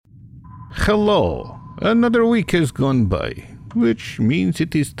Hello. Another week has gone by, which means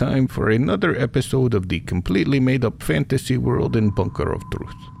it is time for another episode of the completely made-up fantasy world in Bunker of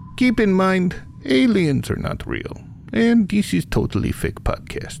Truth. Keep in mind, aliens are not real, and this is totally fake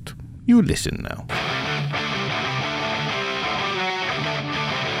podcast. You listen now.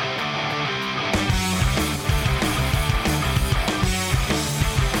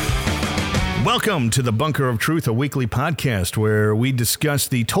 Welcome to the Bunker of Truth, a weekly podcast where we discuss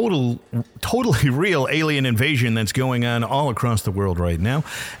the totally real alien invasion that's going on all across the world right now.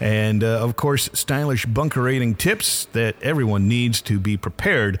 And, of course, stylish bunkerating tips that everyone needs to be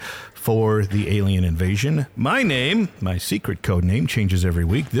prepared for the alien invasion. My secret code name, changes every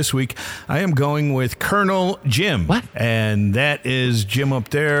week. This week, I am going with Colonel Jim. What? And that is Jim up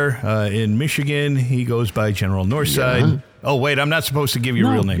there in Michigan. He goes by General Northside. Yeah. Oh, wait, I'm not supposed to give you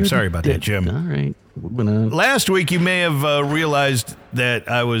a real name. Sorry about that, Jim. All right. Last week, you may have realized that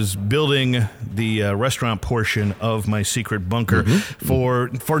I was building the restaurant portion of my secret bunker.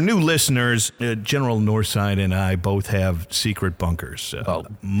 Mm-hmm. For new listeners, General Northside and I both have secret bunkers.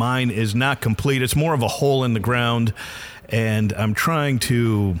 Mine is not complete. It's more of a hole in the ground, and I'm trying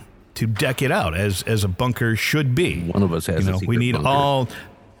to deck it out as a bunker should be. One of us has a secret we need bunker.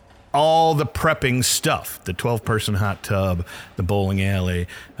 all the prepping stuff, the 12-person hot tub, the bowling alley.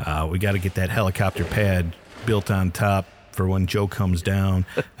 We got to get that helicopter pad built on top for when Joe comes down,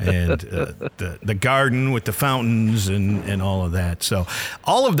 and the garden with the fountains and all of that. So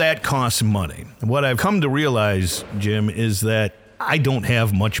all of that costs money. What I've come to realize, Jim, is that I don't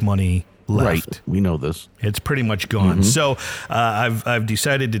have much money left. Right, we know this. It's pretty much gone. Mm-hmm. So I've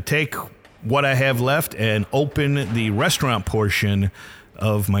decided to take what I have left and open the restaurant portion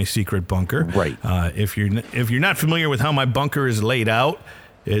of my secret bunker. Right. If you're not familiar with how my bunker is laid out,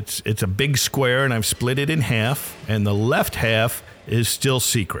 it's a big square, and I've split it in half, and the left half is still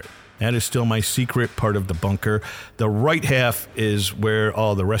secret. That is still my secret part of the bunker. The right half is where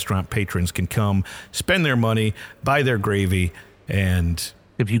all the restaurant patrons can come, spend their money, buy their gravy, and...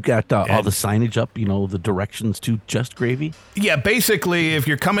 Have you got all the signage up, the directions to Just Gravy? Yeah, basically, if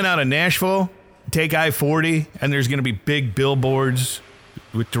you're coming out of Nashville, take I-40, and there's going to be big billboards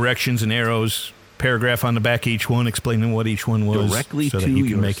with directions and arrows, paragraph on the back of each one explaining what each one was. Directly so to that you can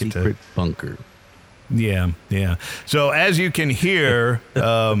your make secret bunker. Yeah. So as you can hear,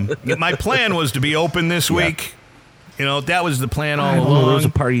 my plan was to be open this week. That was the plan all along. There was a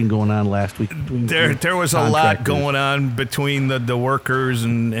partying going on last week. There was a lot going on between the workers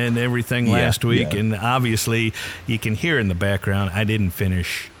and everything last week. Yeah. And obviously, you can hear in the background, I didn't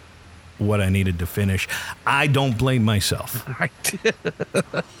finish what I needed to finish. I don't blame myself.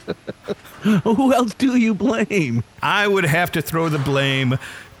 Who else do you blame? I would have to throw the blame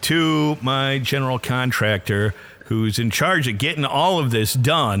to my general contractor, who's in charge of getting all of this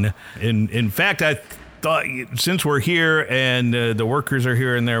done. In fact, I thought, since we're here and the workers are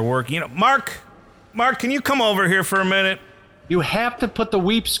here in their work, Mark, can you come over here for a minute? You have to put the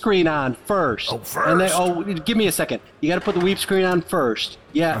weep screen on first. Oh, first? Give me a second. You got to put the weep screen on first.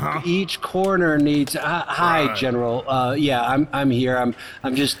 Yeah, Each corner needs... hi, right. General. I'm here.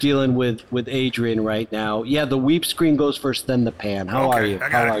 I'm just dealing with Adrian right now. Yeah, the weep screen goes first, then the pan. How are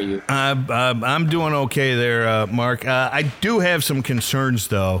you? I'm doing okay there, Mark. I do have some concerns,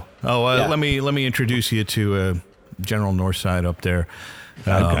 though. Let me introduce you to General Northside up there.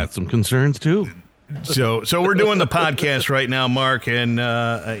 I've got some concerns, too. So we're doing the podcast right now, Mark, and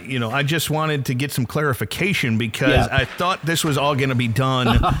I just wanted to get some clarification because I thought this was all going to be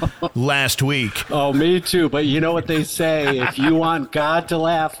done last week. Oh, me too. But you know what they say: if you want God to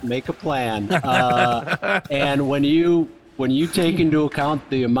laugh, make a plan. And when you take into account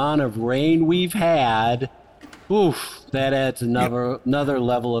the amount of rain we've had, that adds another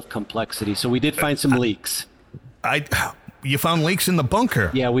level of complexity. So we did find some leaks. You found leaks in the bunker.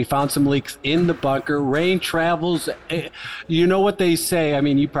 Yeah, we found some leaks in the bunker. Rain travels. You know what they say. I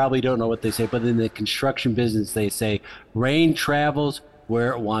mean, you probably don't know what they say, but in the construction business, they say rain travels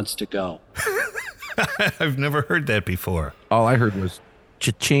where it wants to go. I've never heard that before. All I heard was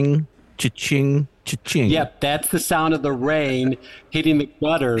cha-ching, cha-ching, cha-ching. Yep, that's the sound of the rain hitting the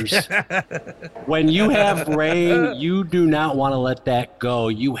gutters. When you have rain, you do not want to let that go.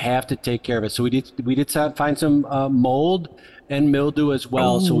 You have to take care of it. So we did find some mold and mildew as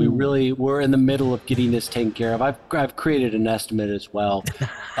well. Ooh. So we're in the middle of getting this taken care of. I've created an estimate as well,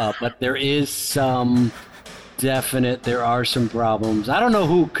 but there are some problems. I don't know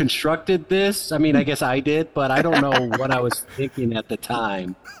who constructed this. I mean, I guess I did, but I don't know what I was thinking at the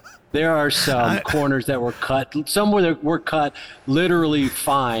time. There are some corners that were cut. Some were cut literally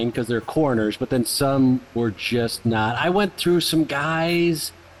fine because they're corners, but then some were just not. I went through some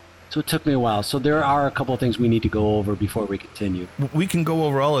guys So it took me a while. So there are a couple of things we need to go over before we continue. We can go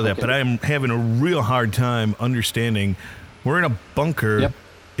over all of that, Okay. but I'm having a real hard time understanding. We're in a bunker Yep.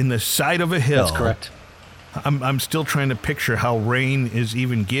 in the side of a hill. That's correct. I'm still trying to picture how rain is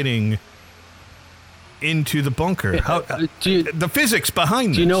even getting into the bunker. How the physics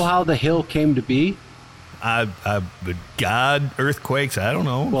behind this. Do you know how the hill came to be? God, earthquakes? I don't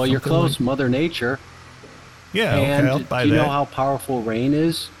know. Well, you're Something close, like- Mother Nature. yeah, And okay, I'll buy do you that. know how powerful rain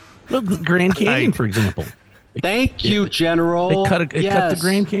is? Look, the Grand Canyon, I- for example. Thank you, General. It cut the Yes.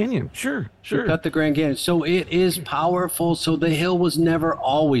 Grand Canyon. Sure. Cut the Grand Canyon. So it is powerful. So the hill was never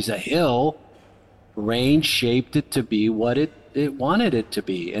always a hill. Rain shaped it to be what it wanted it to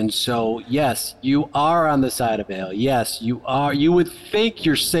be. And so, yes, you are on the side of a hill. Yes, you are. You would think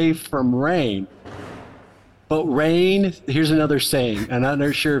you're safe from rain. But rain, here's another saying, and I'm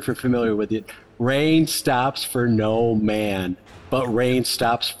not sure if you're familiar with it. Rain stops for no man, but rain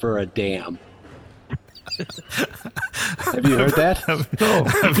stops for a dam. Have you heard that?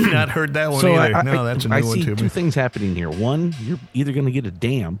 I've not heard that one So either. No, that's a new I one see to two me. things happening here. One, you're either going to get a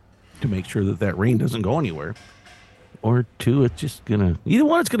dam to make sure that rain doesn't go anywhere, or two, it's just gonna. Either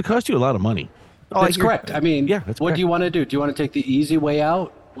one, it's going to cost you a lot of money. Oh, That's correct. I mean, yeah, that's what correct. do you want to do? Do you want to take the easy way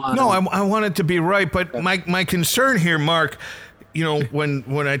out? No, I want it to be right, but my concern here, Mark, you know, when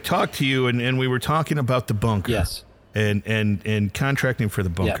I talked to you and we were talking about the bunker, Yes. and contracting for the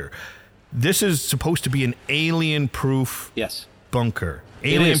bunker, this is supposed to be an alien-proof Yes. bunker, It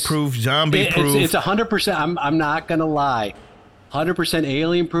is. alien-proof, zombie-proof. It's 100%. I'm not going to lie. 100%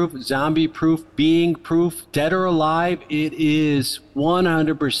 alien-proof, zombie-proof, being-proof, dead or alive. It is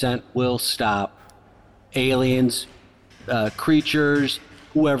 100% will stop aliens, creatures,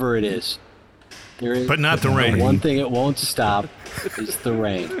 whoever it is. There is But not the rain. One thing it won't stop is the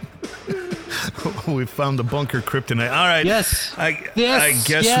rain. We found the bunker kryptonite. All right. Yes. I guess.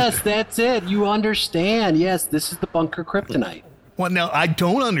 Yes, that's it. You understand. Yes, this is the bunker kryptonite. Well, now I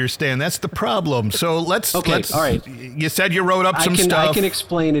don't understand. That's the problem. So let's. Okay, all right. You said you wrote up some I stuff. can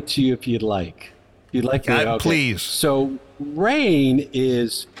explain it to you if you'd like. If you'd like me, okay. Please. So rain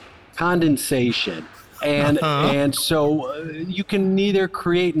is condensation. And so you can neither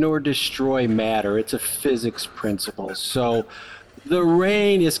create nor destroy matter. It's a physics principle. So the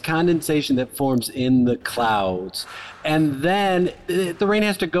rain is condensation that forms in the clouds. And then the rain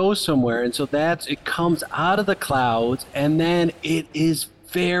has to go somewhere. And so it comes out of the clouds, and then it is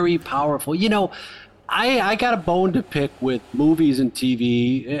very powerful. You know, I got a bone to pick with movies and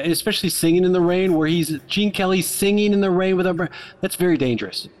TV, especially Singing in the Rain, where Gene Kelly singing in the rain with a. That's very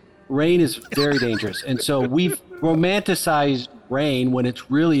dangerous. Rain is very dangerous. And so we've romanticized rain when it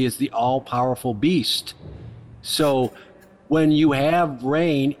really is the all-powerful beast. So when you have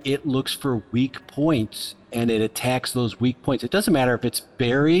rain, it looks for weak points and it attacks those weak points. It doesn't matter if it's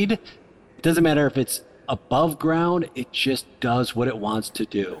buried. It doesn't matter if it's above ground. It just does what it wants to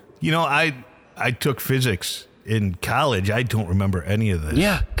do. You know, I took physics in college. I don't remember any of this.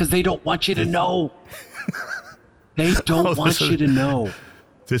 Yeah, because they don't want you to know. They don't want you to know.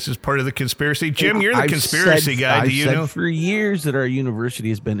 This is part of the conspiracy. Jim, you're the conspiracy guy. Do you I've know? said for years that our university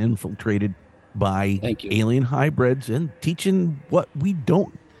has been infiltrated by Thank you. alien hybrids and teaching what we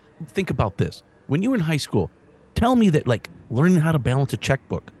don't. Think about this. When you were in high school, tell me that like learning how to balance a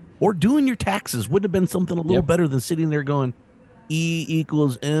checkbook or doing your taxes would have been something a little Yep. better than sitting there going E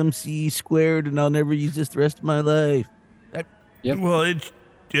equals MC squared and I'll never use this the rest of my life. Yep. Well,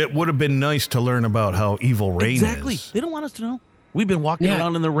 it would have been nice to learn about how evil rain Exactly. is. They don't want us to know. We've been walking Yeah.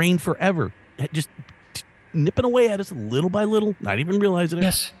 around in the rain forever, just nipping away at us little by little, not even realizing it.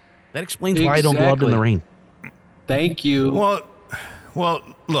 Yes. That explains why I don't go out in the Exactly. rain. Thank you. Well,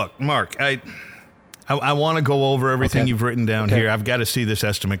 look, Mark, I want to go over everything Okay. you've written down Okay. here. I've got to see this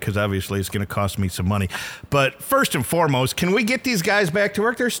estimate because obviously it's going to cost me some money. But first and foremost, can we get these guys back to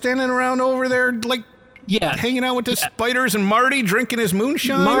work? They're standing around over there like Yeah. hanging out with the spiders and Marty drinking his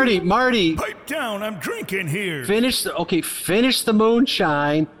moonshine. Marty, Pipe down, I'm drinking here. finish the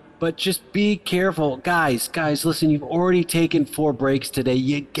moonshine, but just be careful. Guys, listen, you've already taken 4 breaks today.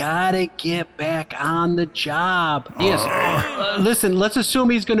 You gotta get back on the job. Yes. Listen, let's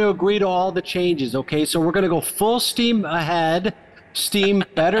assume he's gonna agree to all the changes, okay? So we're gonna go full steam ahead. Steam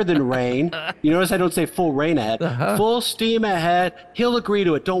better than rain. You notice I don't say full rain ahead. Full steam ahead. He'll agree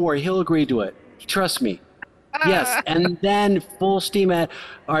to it. Don't worry, he'll agree to it. Trust me. Yes, and then full steam ahead.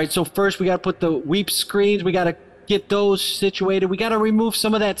 All right, so first we got to put the weep screens. We got to get those situated. We got to remove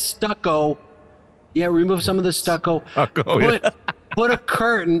some of that stucco. Yeah, remove some of the stucco. Put a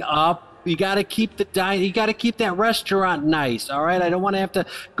curtain up. You got to keep you got to keep that restaurant nice. All right, I don't want to have to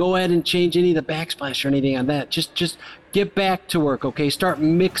go ahead and change any of the backsplash or anything on that. Just Get back to work, okay? Start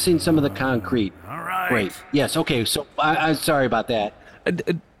mixing some of the concrete. All right. Great. Yes, okay. So I'm sorry about that.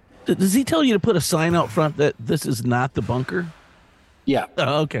 Does he tell you to put a sign out front that this is not the bunker? Yeah.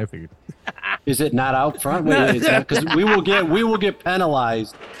 Oh, okay, I figured. Is it not out front? Wait, it's not, because we will get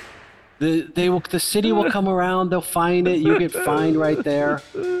penalized. The city will come around. They'll find it. You get fined right there.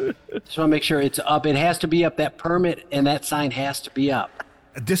 Just want to make sure it's up. It has to be up. That permit and that sign has to be up.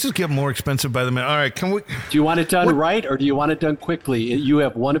 This is getting more expensive by the minute. All right, can we? Do you want it done right or do you want it done quickly? You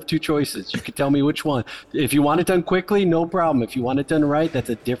have one of two choices. You can tell me which one. If you want it done quickly, no problem. If you want it done right, that's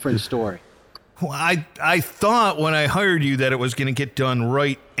a different story. Well, I thought when I hired you that it was going to get done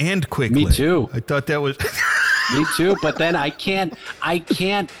right and quickly. Me too. I thought that was. Me too, but then I can't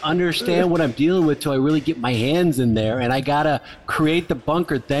understand what I'm dealing with till I really get my hands in there, and I gotta create the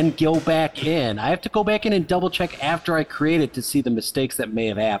bunker, then go back in. I have to go back in and double check after I create it to see the mistakes that may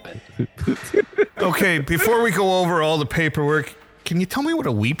have happened. Okay, before we go over all the paperwork, can you tell me what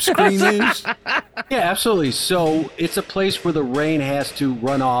a weep screen is? Yeah, absolutely. So it's a place where the rain has to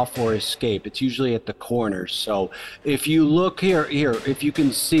run off or escape. It's usually at the corners. So if you look here, if you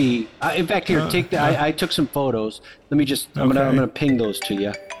can see, in fact, here, I took some photos. Let me just, I'm gonna ping those to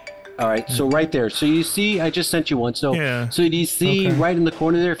you. All right, so right there. So you see, I just sent you one. So so do you see right in the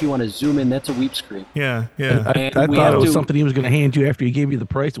corner there? If you want to zoom in, that's a weep screen. Yeah. I thought it was something he was going to hand you after he gave you the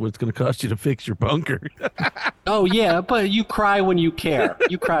price of what it's going to cost you to fix your bunker. Oh yeah, but you cry when you care.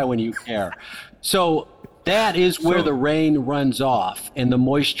 You cry when you care. So that is where the rain runs off and the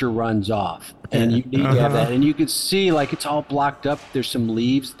moisture runs off, and you need to have that. And you can see like it's all blocked up. There's some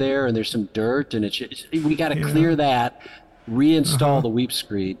leaves there, and there's some dirt, and we got to clear that. Reinstall the weep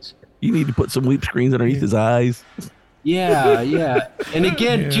screens. You need to put some weep screens underneath his eyes. Yeah. And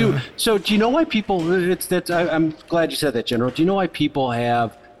again, do you know why people? I'm glad you said that, General. Do you know why people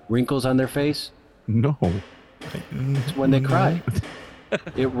have wrinkles on their face? No. It's when they cry.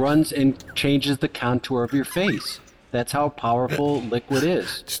 It runs and changes the contour of your face. That's how powerful liquid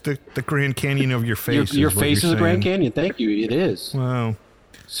is. It's the Grand Canyon of your face. Your face is the Grand Canyon. Thank you. It is. Wow.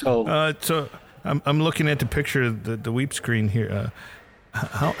 So I'm looking at the picture of the weep screen here.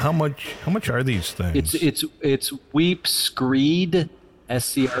 How much are these things? It's weep screed,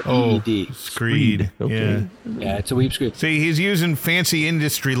 SCREED. Screed. Okay. Yeah, it's a weep screed. See, he's using fancy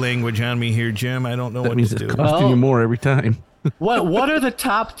industry language on me here, Jim. I don't know what means to do. it's costing you more every time. What are the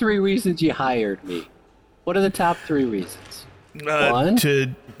top 3 reasons you hired me? What are the top 3 reasons?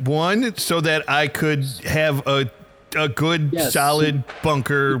 One, so that I could have a good solid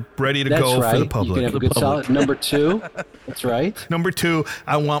bunker ready to go for the public. You can have a good solid. Number 2, that's right. Number 2,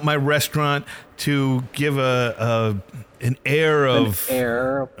 I want my restaurant to give an air of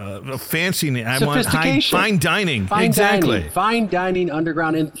fancy. I want fine dining. Fine dining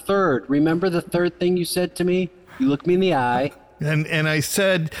underground. And third, remember the third thing you said to me? You looked me in the eye. And I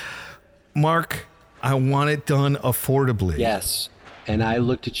said, Mark, I want it done affordably. Yes. And I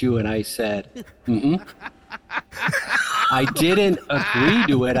looked at you and I said, I didn't agree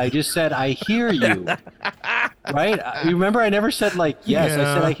to it. I just said, I hear you. Right? Remember, I never said yes. I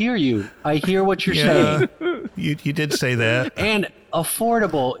said, I hear you. I hear what you're saying. You did say that. And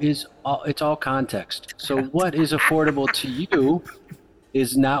affordable it's all context. So what is affordable to you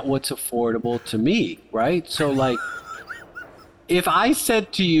is not what's affordable to me, right? So if I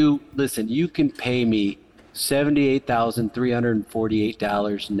said to you, listen, you can pay me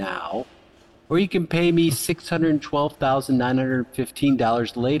 $78,348 now, or you can pay me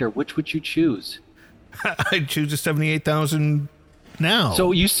 $612,915 later, which would you choose? I'd choose the $78,000 now.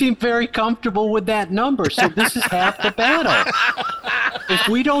 So you seem very comfortable with that number. So this is half the battle. If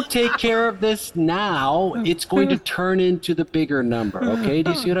we don't take care of this now, it's going to turn into the bigger number. Okay?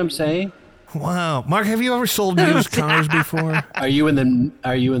 Do you see what I'm saying? Wow, Mark, have you ever sold used cars before? Are you in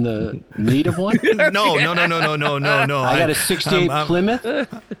the need of one? No. I got a '68 Plymouth. It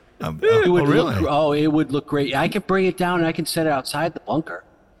would look great. I can bring it down and I can set it outside the bunker.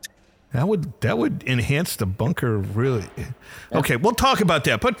 That would enhance the bunker really. Okay, we'll talk about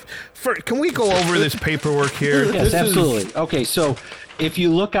that. But can we go over this paperwork here? Yes, absolutely. Okay, so if you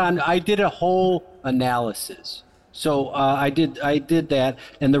look I did a whole analysis. So I did that,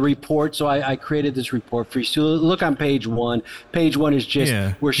 and the report. So I created this report for you. So look on page 1. Page 1 is just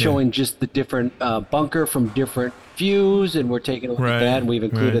we're showing just the different bunker from different views, and we're taking a look at that, and we've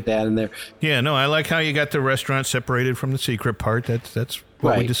included that in there. Yeah, no, I like how you got the restaurant separated from the secret part. That's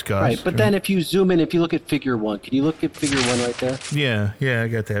what we discussed. Right, but then if you zoom in, if you look at figure 1, can you look at figure 1 right there? Yeah, I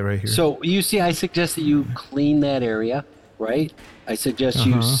got that right here. So you see, I suggest that you clean that area, right? I suggest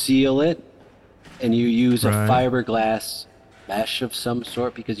you seal it. And you use a fiberglass mesh of some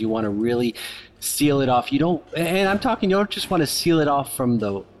sort because you want to really seal it off. You don't, and I'm talking, you don't just want to seal it off from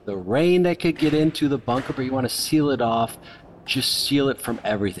the rain that could get into the bunker, but you want to seal it off. Just seal it from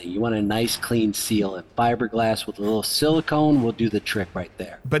everything. You want a nice, clean seal. And fiberglass with a little silicone will do the trick right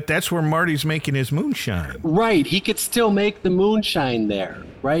there. But that's where Marty's making his moonshine. Right. He could still make the moonshine there,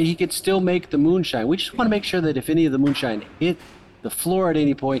 right? He could still make the moonshine. We just want to make sure that if any of the moonshine hit the floor at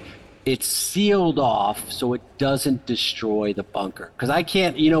any point, it's sealed off so it doesn't destroy the bunker. Because I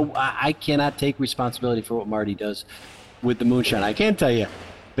can't, I cannot take responsibility for what Marty does with the moonshine. I can tell you,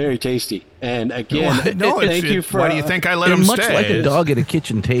 very tasty. And again, thank you for. Why do you think I let him much stay? Much like a dog at a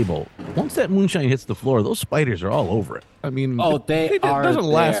kitchen table, once that moonshine hits the floor, those spiders are all over it. I mean, it doesn't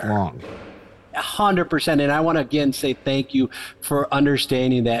last long. 100%. And I want to again say thank you for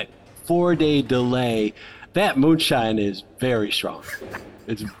understanding that 4-day delay. That moonshine is very strong.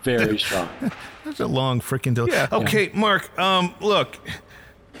 It's very strong. That's a long freaking delay. Yeah. Okay, Mark. Look.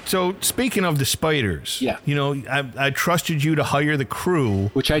 So speaking of the spiders, yeah. I trusted you to hire the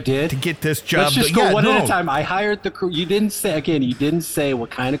crew, which I did, to get this job. Let's just go one at a time. I hired the crew. You didn't say what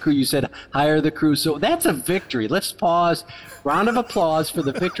kind of crew. You said hire the crew. So that's a victory. Let's pause. Round of applause for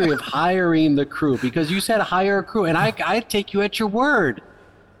the victory of hiring the crew, because you said hire a crew, and I take you at your word.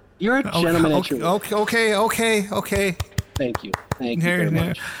 You're a gentleman at your word. Okay. Thank you very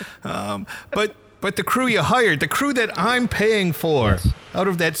much. But the crew you hired, the crew that I'm paying for, yes, out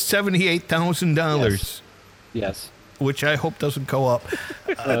of that $78,000, yes, which I hope doesn't go up.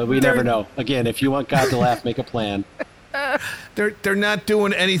 We never know. Again, if you want God to laugh, make a plan. They're not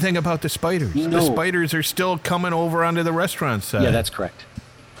doing anything about the spiders. No. The spiders are still coming over onto the restaurant side. Yeah, that's correct.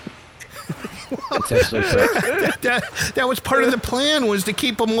 That's absolutely correct. That was part of the plan, was to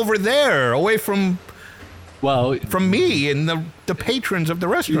keep them over there, away from me and the patrons of the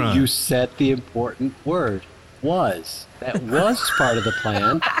restaurant. You said the important word, was. That was part of the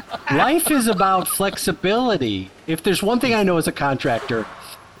plan. Life is about flexibility. If there's one thing I know as a contractor,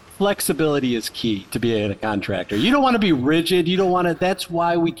 flexibility is key to being a contractor. You don't want to be rigid. You don't want to, that's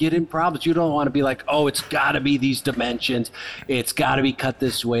why we get in problems. You don't want to be like, oh, it's got to be these dimensions. It's got to be cut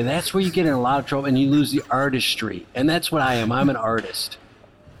this way. That's where you get in a lot of trouble and you lose the artistry. And that's what I am. I'm an artist.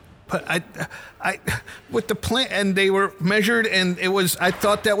 But I, with the plan, and they were measured, and I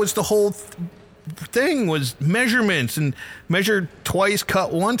thought that was the whole thing, was measurements, and measured twice,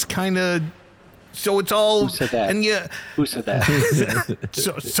 cut once, kind of. So it's all. Who said that? And who said that?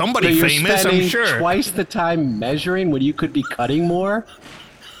 So somebody so famous, I'm sure. Twice the time measuring when you could be cutting more.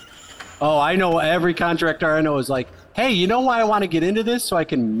 Oh, I know. Every contractor I know is like, hey, you know why I want to get into this? So I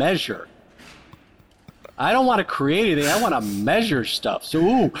can measure. I don't want to create anything. I want to measure stuff.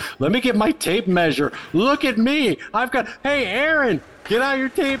 So, let me get my tape measure. Look at me. Hey, Aaron, get out your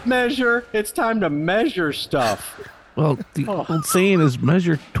tape measure. It's time to measure stuff. Well, the old saying is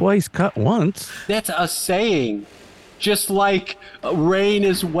measure twice, cut once. That's a saying. Just like rain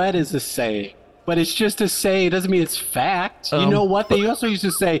is wet is a saying. But it's just a saying. It doesn't mean it's fact. You know what? They also used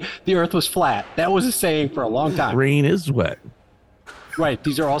to say the earth was flat. That was a saying for a long time. Rain is wet. Right.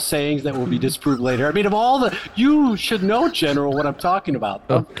 These are all sayings that will be disproved later. I mean, you should know, General, what I'm talking about.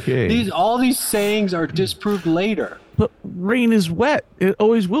 Okay. All these sayings are disproved later. But rain is wet. It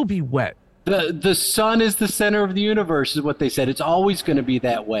always will be wet. The sun is the center of the universe, is what they said. It's always going to be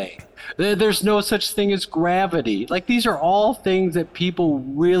that way. There's no such thing as gravity. Like, these are all things that people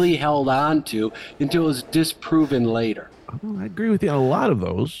really held on to until it was disproven later. I agree with you on a lot of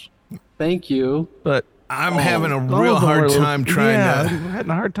those. Thank you. But I'm having a real hard time trying to. I'm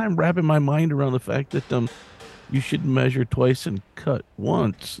having a hard time wrapping my mind around the fact that you should measure twice and cut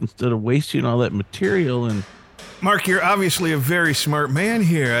once instead of wasting all that material. And Mark, you're obviously a very smart man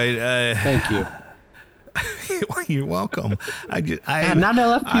here. Thank you. You're welcome. Not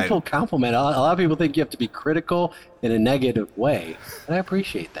enough people compliment. A lot of people think you have to be critical in a negative way, and I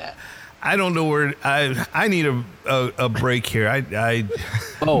appreciate that. I don't know where I need a break here.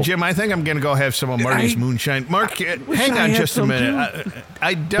 Jim, I think I'm going to go have some of Marty's moonshine. Mark, hang on just a minute.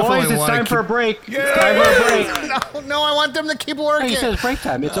 I definitely Boys, it's want time for a break. Yeah. It's time for a break. No, I want them to keep working. He says break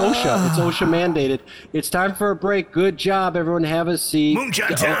time. It's OSHA. It's OSHA mandated. It's time for a break. Good job, everyone. Have a seat.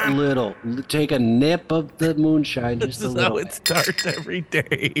 Moonshine time. Take a nip of the moonshine. Just a little. This is how it starts every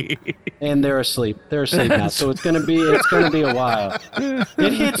day. And they're asleep. They're asleep now. So it's gonna be a while.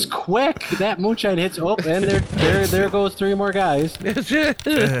 It hits quick. crack, that moonshine hits. Oh, and there goes 3 more guys. They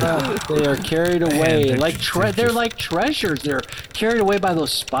are carried away they're like treasures. They're carried away by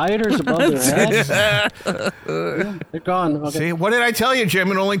those spiders above their heads. Yeah, they're gone. Okay. See, what did I tell you,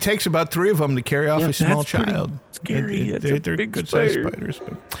 Jim? It only takes about 3 of them to carry off a small child. Scary. They're good sized spiders.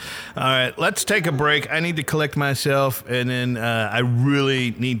 All right, let's take a break. I need to collect myself, and then I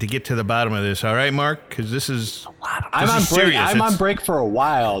really need to get to the bottom of this. All right, Mark? Because this is I'm on break. I'm on break for a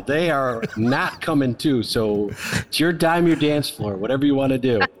while. They are not coming to, so it's your dime, your dance floor, whatever you want to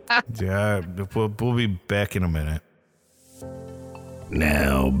do. Yeah, we'll be back in a minute.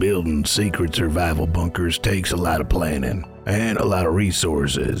 Now, building secret survival bunkers takes a lot of planning and a lot of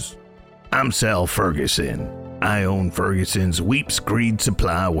resources. I'm Sal Ferguson. I own Ferguson's Weep Screed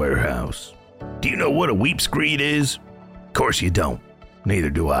Supply Warehouse. Do you know what a weep screed is? Of course you don't. Neither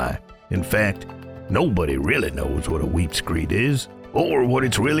do I. In fact, nobody really knows what a weep screed is or what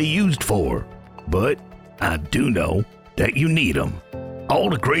it's really used for. But I do know that you need them. All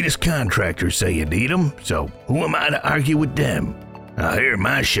the greatest contractors say you need them, so who am I to argue with them? Now here in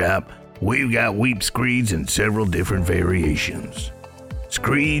my shop, we've got weep screeds in several different variations.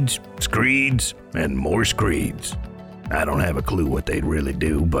 Screeds, screeds, and more screeds. I don't have a clue what they'd really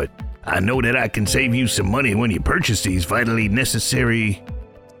do, but I know that I can save you some money when you purchase these vitally necessary,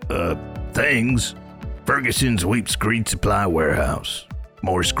 things. Ferguson's Weep Screed Supply Warehouse.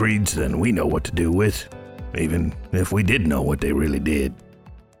 More screeds than we know what to do with, even if we did know what they really did.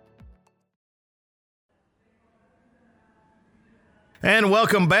 And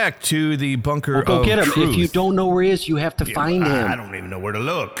welcome back to the Bunker of Go get him. Truth. If you don't know where he is, you have to find him. I don't even know where to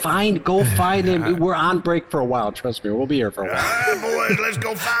look. Go find him. We're on break for a while. Trust me, we'll be here for a while. Boys, let's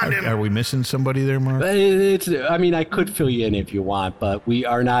go find him. Are we missing somebody there, Mark? I could fill you in if you want, but we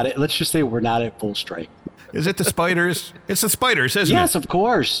are not. Let's just say we're not at full strength. Is it the spiders? It's the spiders, isn't it? Yes, of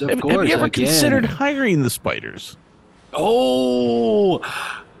course. Have you ever considered hiring the spiders? Oh,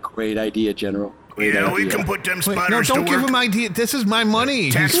 great idea, General. We can put them spiders to work. No, don't give him idea. This is my money.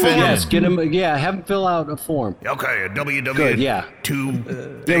 Yes, get him. Yeah, have him fill out a form. Okay, a WW. Good, yeah.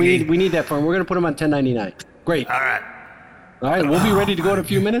 We need that form. We're gonna put him on 1099. Great. All right. We'll be ready to go in a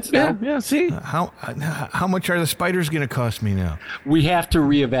few minutes now. Yeah. See, how much are the spiders gonna cost me now? We have to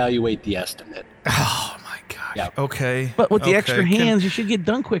reevaluate the estimate. Oh my gosh. Yeah. Okay. But with the extra hands, you should get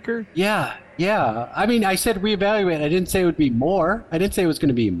done quicker. Yeah. I said reevaluate. I didn't say it would be more. I didn't say it was going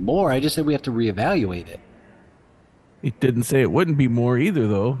to be more. I just said we have to reevaluate it. It didn't say it wouldn't be more either,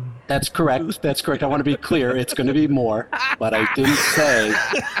 though. That's correct. I want to be clear. It's going to be more, but I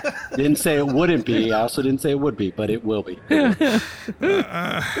didn't say it wouldn't be. I also didn't say it would be, but it will be. All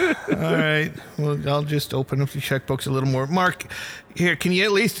right. Well, I'll just open up the checkbooks a little more. Mark, here, can you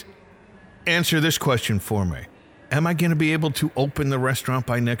at least answer this question for me? Am I going to be able to open the restaurant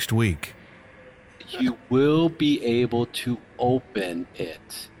by next week? You will be able to open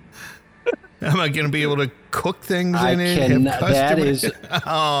it. Am I going to be able to cook things in it? That is.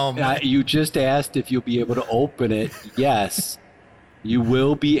 You just asked if you'll be able to open it. Yes, you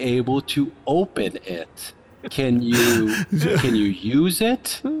will be able to open it. Can you use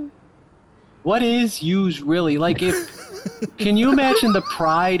it? What is use really? Can you imagine the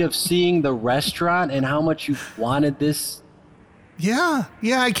pride of seeing the restaurant and how much you wanted this? Yeah,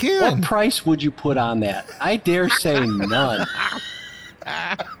 I can. What price would you put on that? I dare say none.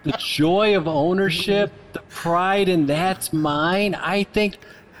 The joy of ownership, the pride in that's mine. I think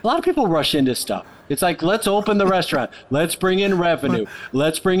a lot of people rush into stuff. It's like, let's open the restaurant. Let's bring in revenue.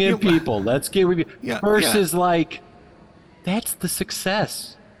 Let's bring in people. Let's get review. Versus that's the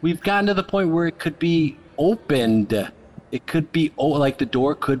success. We've gotten to the point where it could be opened. It could be the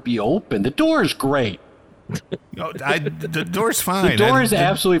door could be open. The door is great. The door's fine. The door is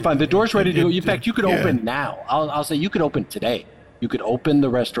absolutely fine. The door's ready to go. In fact, you could open now. I'll say you could open today. You could open the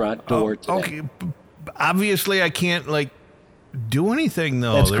restaurant door today. Okay. Obviously, I can't do anything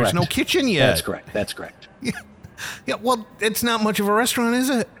though. That's There's correct. No kitchen yet. That's correct. Yeah. Well, it's not much of a restaurant, is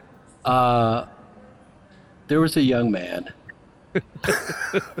it? There was a young man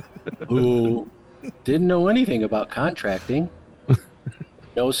who didn't know anything about contracting.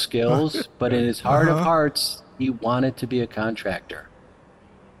 No skills, but in his heart of hearts, he wanted to be a contractor.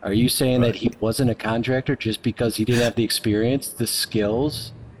 Are you saying that he wasn't a contractor just because he didn't have the experience, the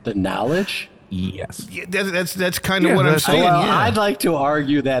skills, the knowledge? Yes. Yeah, that's kind of what I'm saying. Well, I'd like to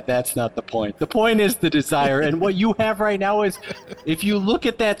argue that that's not the point. The point is the desire. And what you have right now is, if you look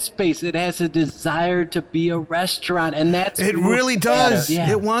at that space, it has a desire to be a restaurant. And that's it really does. Yeah.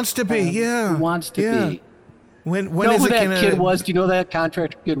 It wants to be. Yeah. It wants to be. When know is who it that gonna? kid was? Do you know who that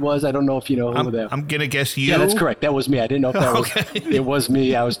contractor kid was? I don't know if you know who that. I'm gonna guess you. Yeah, that's correct. That was me. I didn't know if that was. It was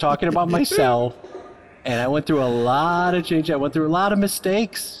me. I was talking about myself, and I went through a lot of change. I went through a lot of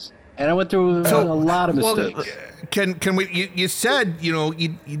mistakes, and I went through a lot of mistakes. Well, can we? You said you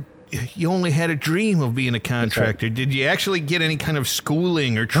only had a dream of being a contractor. Right. Did you actually get any kind of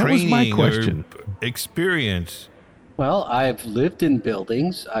schooling or That was training my question. or experience? Well, I've lived in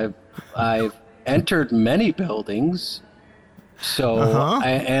buildings. I've entered many buildings. So, I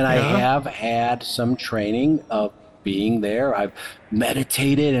have had some training of being there. I've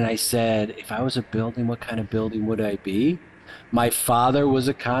meditated and I said, if I was a building, what kind of building would I be? My father was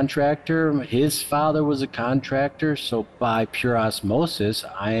a contractor. His father was a contractor. So by pure osmosis,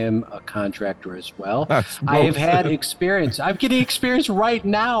 I am a contractor as well. I have had experience. I'm getting experience right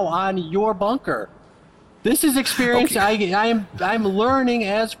now on your bunker. This is experience. Okay. I'm learning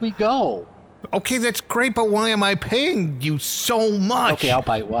as we go. Okay, that's great, but why am I paying you so much? Okay, I'll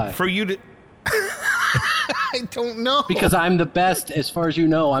bite. Why? For you to... I don't know. Because I'm the best. As far as you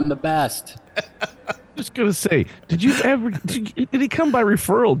know, I'm the best. Just gonna say, did he come by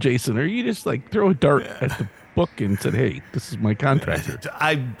referral, Jason, or you just like throw a dart at the book and said, "Hey, this is my contractor"?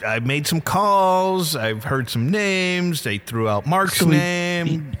 I made some calls. I've heard some names. They threw out Mark's name.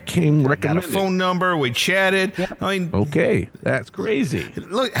 He came recommended. Got a phone number. We chatted. Yeah. I mean, okay, that's crazy.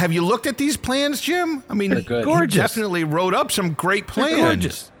 Look, have you looked at these plans, Jim? I mean, gorgeous. He definitely wrote up some great plans. They're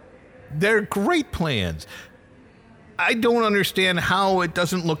gorgeous. They're great plans. I don't understand how it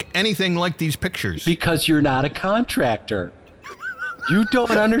doesn't look anything like these pictures. Because you're not a contractor. You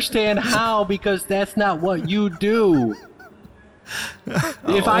don't understand how, because that's not what you do.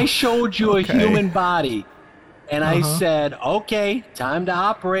 If I showed you a human body and I said, okay, time to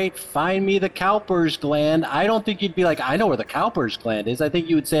operate, find me the Cowper's gland, I don't think you'd be like, I know where the Cowper's gland is. I think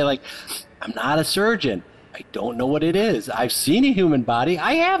you would say, like, I'm not a surgeon. I don't know what it is. I've seen a human body.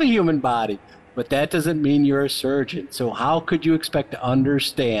 I have a human body. But that doesn't mean you're a surgeon. So how could you expect to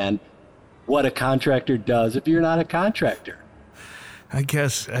understand what a contractor does if you're not a contractor? I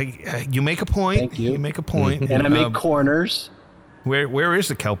guess you make a point. Thank you. You make a point. And I make corners. Where is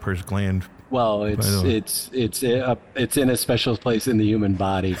the Cowper's gland? Well, it's in a special place in the human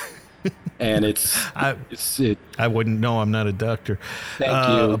body, and I wouldn't know. I'm not a doctor. Thank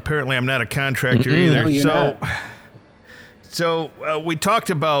you. Apparently, I'm not a contractor either. No, So we talked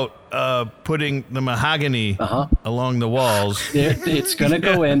about putting the mahogany along the walls. It's going to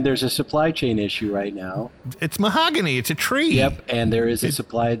go in. There's a supply chain issue right now. It's mahogany. It's a tree. Yep, and there is a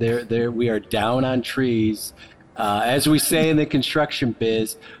supply there. We are down on trees. As we say in the construction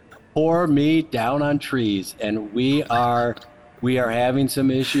biz, pour me down on trees. And we are having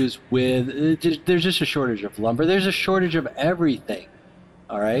some issues with, there's just a shortage of lumber. There's a shortage of everything.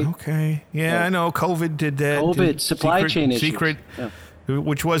 All right. Okay. Yeah, I know. COVID did that. COVID, supply chain issues.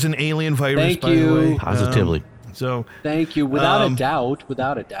 Which was an alien virus, Thank by you. the way. Positively. Thank you. Without a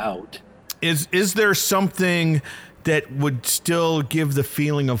doubt. Is there something that would still give the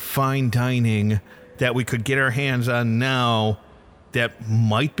feeling of fine dining that we could get our hands on now that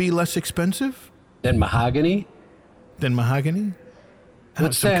might be less expensive than mahogany?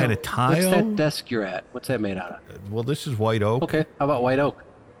 What's some kind of tile? What's that desk you're at? What's that made out of? Well, this is white oak. Okay, how about white oak?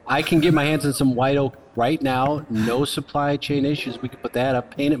 I can get my hands on some white oak right now. No supply chain issues. We can put that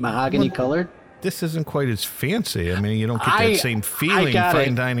up, paint it mahogany colored. This isn't quite as fancy. I mean, you don't get that same feeling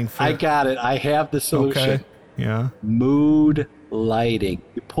fine dining. I got it. I have the solution. Okay. Yeah. Mood lighting.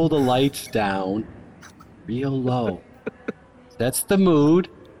 You pull the lights down real low. That's the mood,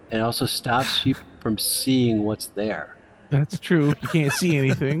 and also stops you from seeing what's there. That's true. You can't see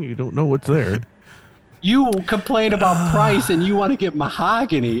anything. You don't know what's there. You complain about price and you want to get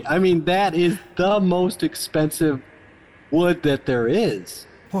mahogany. I mean, that is the most expensive wood that there is.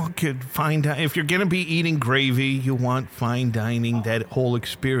 Well, if you're going to be eating gravy, you want fine dining, that whole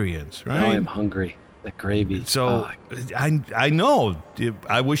experience, right? Now I'm hungry. That gravy. So I know.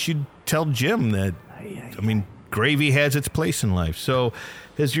 I wish you'd tell Jim that. I mean, gravy has its place in life. So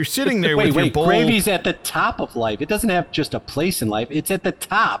as you're sitting there with your bowl... gravy's at the top of life. It doesn't have just a place in life. It's at the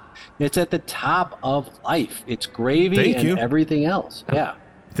top. It's at the top of life. It's gravy and everything else. Yeah.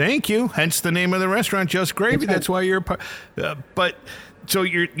 Thank you. Hence the name of the restaurant, Just Gravy. That's why you're... but so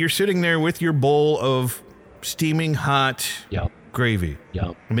you're sitting there with your bowl of steaming hot gravy.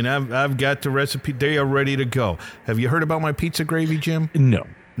 Yep. I mean, I've got the recipe. They are ready to go. Have you heard about my pizza gravy, Jim? No.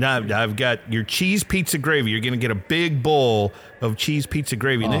 Now, I've got your cheese pizza gravy. You're going to get a big bowl of cheese pizza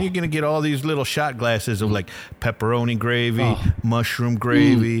gravy. And then you're going to get all these little shot glasses of like pepperoni gravy, mushroom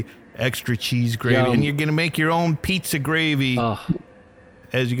gravy, extra cheese gravy. And you're going to make your own pizza gravy.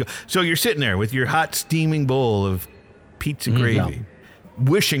 as you go. So you're sitting there with your hot steaming bowl of pizza gravy,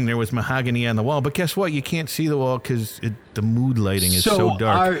 wishing there was mahogany on the wall. But guess what? You can't see the wall because the mood lighting is so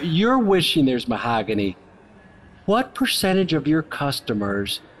dark. You're wishing there's mahogany. What percentage of your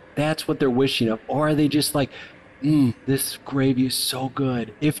customers, that's what they're wishing of? Or are they just like, this gravy is so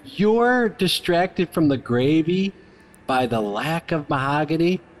good? If you're distracted from the gravy by the lack of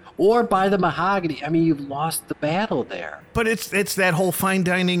mahogany or by the mahogany, I mean, you've lost the battle there. But it's that whole fine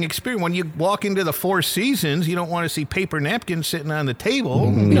dining experience. When you walk into the Four Seasons, you don't want to see paper napkins sitting on the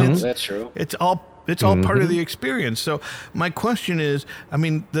table. No, that's true. It's all part of the experience. So my question is, I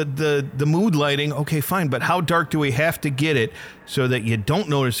mean, the mood lighting, okay, fine, but how dark do we have to get it so that you don't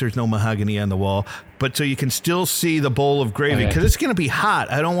notice there's no mahogany on the wall, but so you can still see the bowl of gravy? Because it's going to be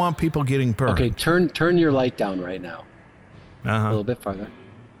hot. I don't want people getting burned. Okay, turn your light down right now. A little bit farther.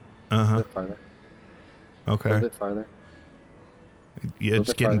 A little bit farther. Okay. A little bit farther. Yeah,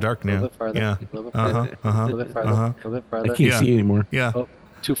 it's getting dark now. A little bit farther. Yeah. A little bit farther. A little bit farther. A little bit farther. I can't see anymore. Yeah. Oh,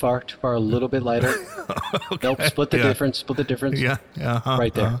 too far, a little bit lighter. Nope, split the difference. Yeah.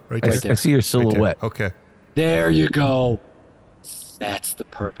 Right there. Right I there. see your silhouette. Okay. There you go. That's the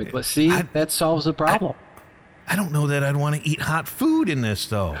perfect. But see, that solves the problem. I don't know that I'd want to eat hot food in this,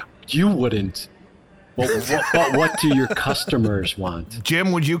 though. You wouldn't. But what do your customers want?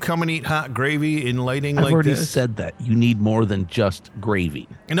 Jim, would you come and eat hot gravy in lighting I've like already this? said that. You need more than just gravy.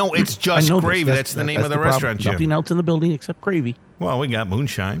 No, it's just gravy. That's the name of the restaurant, Jim. Nothing else in the building except gravy. Well, we got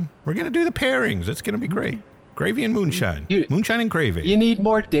moonshine. We're going to do the pairings. It's going to be great. Gravy and moonshine. Moonshine and gravy. You need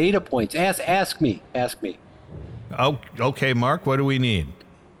more data points. Ask me. Oh, okay, Mark, what do we need?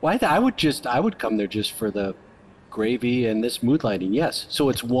 Well, I would come there just for the gravy and this mood lighting. Yes. So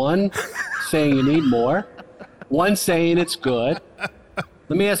it's one saying you need more, one saying it's good.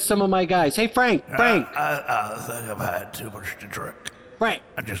 Let me ask some of my guys. Hey, Frank. I think I've had too much to drink. Frank.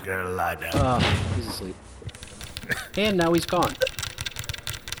 I just got to lie down. He's asleep. And now he's gone.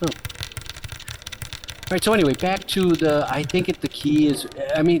 Oh. All right, so anyway, back to I think the key is,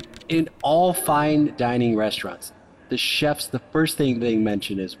 I mean, in all fine dining restaurants, the chefs, the first thing they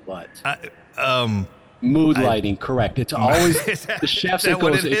mention is what? Mood lighting, correct. It's always, the chefs, it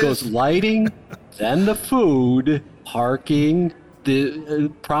goes lighting, then the food, parking,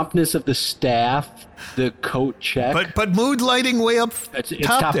 the promptness of the staff, the coat check. But mood lighting way up It's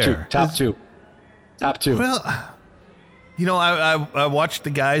top there. Top two. Well, you know, I watched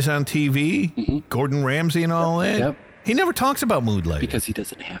the guys on TV, Gordon Ramsay and all that. Yep. He never talks about mood lighting. Because he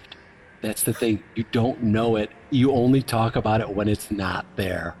doesn't have to. That's the thing. You don't know it. You only talk about it when it's not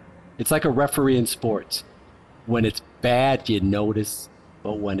there. It's like a referee in sports. When it's bad, you notice,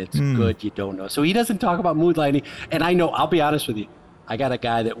 but when it's good, you don't know. So he doesn't talk about mood lighting. And I know, I'll be honest with you, I got a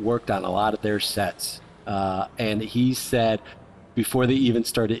guy that worked on a lot of their sets. And he said, before they even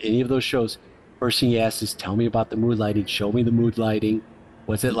started any of those shows, first thing he asked is, tell me about the mood lighting. Show me the mood lighting.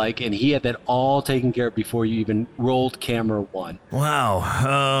 What's it like? And he had that all taken care of before you even rolled camera one. Wow.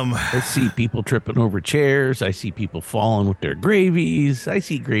 I see people tripping over chairs. I see people falling with their gravies. I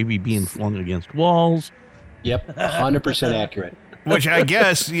see gravy being flung against walls. Yep, 100% accurate. Which I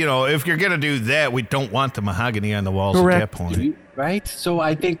guess, you know, if you're going to do that, we don't want the mahogany on the walls Correct. at that point. Right? So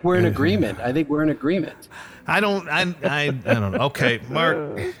I think we're in agreement. I don't know. Okay,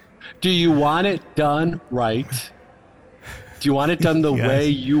 Mark. Do you want it done right? Do you want it done the way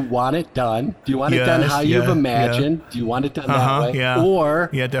you want it done? Do you want it done how you've imagined? Do you want it done that way? Yeah. Or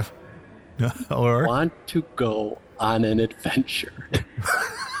or want to go on an adventure?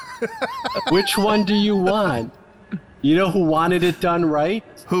 Which one do you want? You know who wanted it done right?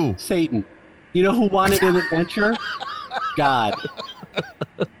 Who? Satan. You know who wanted an adventure? God.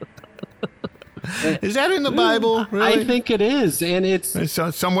 Is that in the Bible? Really? I think it is, and it's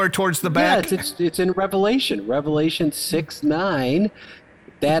somewhere towards the back. Yeah, it's in Revelation 6:9.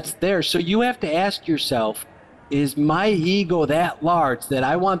 That's there. So you have to ask yourself, is my ego that large that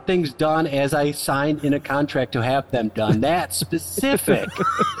I want things done as I signed in a contract to have them done, that specific,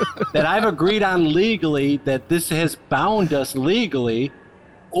 that I've agreed on legally, that this has bound us legally,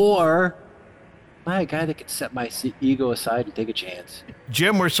 or am I a guy that can set my ego aside and take a chance?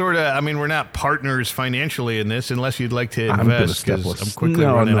 Jim, we're not partners financially in this unless you'd like to invest. I'm quickly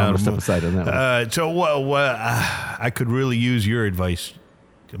running out of step aside on that one. I could really use your advice.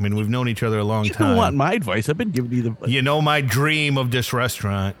 I mean, we've known each other a long time. You don't want my advice. I've been giving you the... You know my dream of this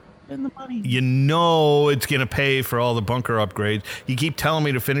restaurant. And the money. You know it's going to pay for all the bunker upgrades. You keep telling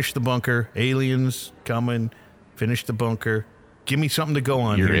me to finish the bunker. Aliens coming. Finish the bunker. Give me something to go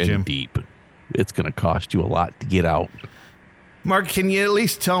on You're here, in Jim. deep. It's going to cost you a lot to get out. Mark, can you at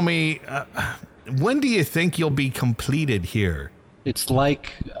least tell me, when do you think you'll be completed here? It's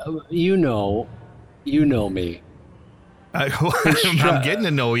like, you know me. I'm getting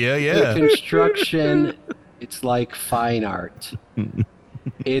to know you, yeah. The construction, it's like fine art.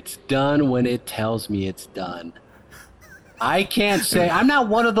 It's done when it tells me it's done. I can't say, I'm not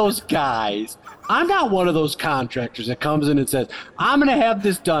one of those guys. I'm not one of those contractors that comes in and says, I'm going to have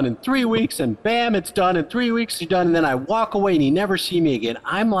this done in 3 weeks, and bam, it's done. In 3 weeks, it's done, and then I walk away and you never see me again.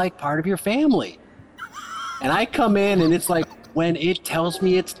 I'm like part of your family. And I come in and it's like, when it tells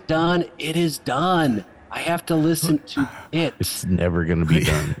me it's done, it is done. I have to listen to it. It's never going to be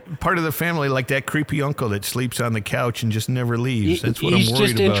done. Part of the family, like that creepy uncle that sleeps on the couch and just never leaves. That's what I'm worried about. He's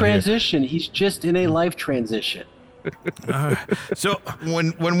just in transition. He's just in a life transition. So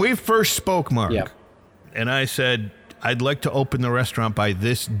when we first spoke, Mark, Yeah. and I said, I'd like to open the restaurant by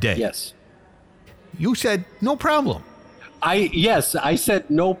this day. Yes. You said, no problem. Yes, I said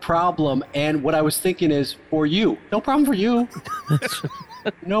no problem. And what I was thinking is, for you, no problem for you.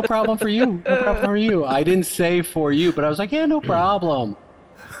 No problem for you. No problem for you. I didn't say for you, but I was like, yeah, no problem.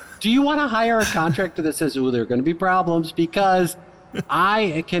 Do you want to hire a contractor that says, oh, there are going to be problems? Because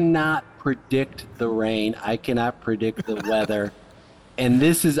I cannot predict the rain. I cannot predict the weather. And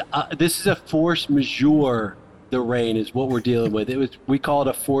this is a force majeure. The rain is what we're dealing with. We call it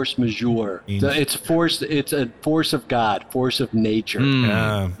a force majeure. So it's a force of God, force of nature.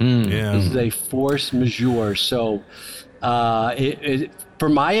 Yeah. This is a force majeure. So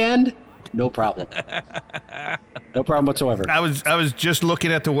from my end, no problem. No problem whatsoever. I was just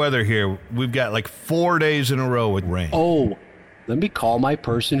looking at the weather here. We've got like 4 days in a row with rain. Oh, let me call my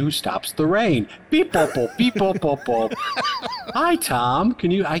person who stops the rain. Beep, bop, bop, beep, bop, bop, bop. Hi, Tom.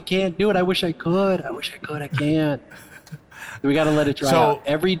 I can't do it. I wish I could. I can't. We got to let it dry out.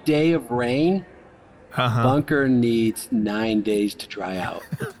 Every day of rain, bunker needs 9 days to dry out.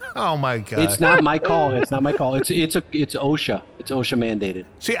 Oh, my God. It's not my call. It's OSHA. It's OSHA mandated.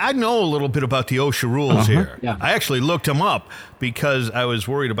 See, I know a little bit about the OSHA rules here. Yeah. I actually looked them up because I was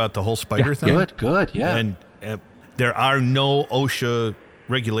worried about the whole spider thing. Good, yeah. And there are no OSHA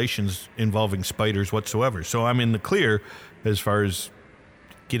regulations involving spiders whatsoever. So I'm in the clear as far as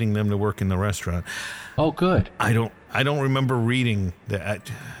getting them to work in the restaurant. Oh, good. I don't remember reading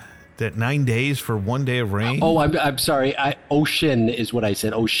that 9 days for 1 day of rain. Oh, I'm sorry. Ocean is what I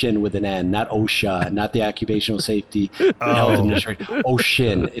said. Ocean with an N, not OSHA, not the Occupational Safety and Health Administration.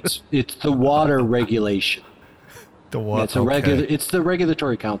 Ocean. It's the water regulation. The water. It's the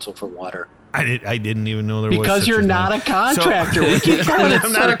regulatory council for water. I didn't even know there was because such you're a not thing. a contractor. We keep going in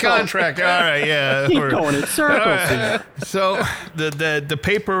I'm not a circles. contractor. All right, yeah. Keep going in circles here. So the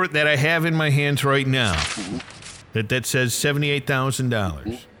paper that I have in my hands right now that says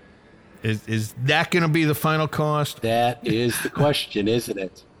 $78,000. Is that going to be the final cost? That is the question, isn't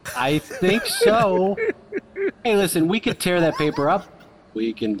it? I think so. Hey, listen, we could tear that paper up.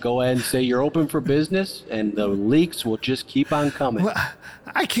 We can go ahead and say you're open for business, and the leaks will just keep on coming. Well,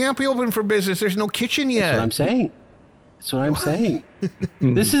 I can't be open for business. There's no kitchen yet. That's what I'm saying.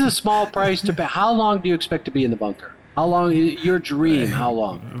 This is a small price to pay. How long do you expect to be in the bunker? How long? Your dream, how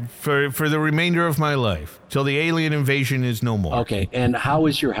long? For the remainder of my life, till the alien invasion is no more. Okay, and how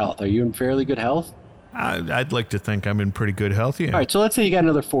is your health? Are you in fairly good health? I'd like to think I'm in pretty good health, yeah. All right, so let's say you got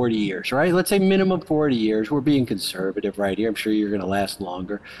another 40 years, right? Let's say minimum 40 years. We're being conservative right here. I'm sure you're going to last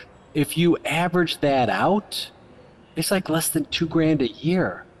longer. If you average that out, it's like less than $2,000 a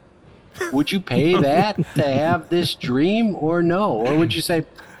year. Would you pay that to have this dream or no? Or would you say,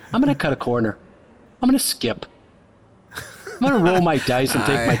 I'm going to cut a corner. I'm going to skip. I'm going to roll my dice and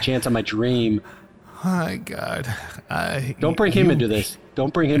take my chance on my dream. My God. Don't bring him into this.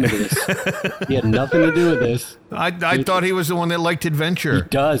 Don't bring him into this. He had nothing to do with this. I thought he was the one that liked adventure.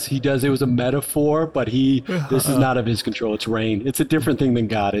 He does. It was a metaphor, but this is not of his control. It's rain. It's a different thing than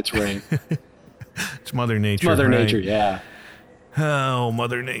God. It's rain. It's Mother Nature. It's Mother right? Nature, yeah. Oh,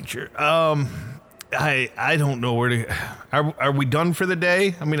 Mother Nature. I don't know where to. Are we done for the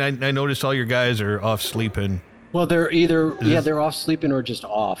day? I mean, I noticed all your guys are off sleeping. Well, they're either they're off sleeping or just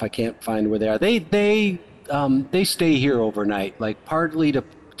off. I can't find where they are. They stay here overnight, like partly to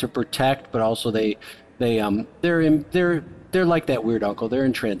protect, but also they're like that weird uncle. They're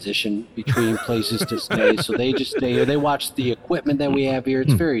in transition between places to stay, so they just stay here. They watch the equipment that we have here.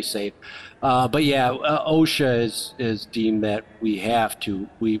 It's very safe. But yeah, OSHA is deemed that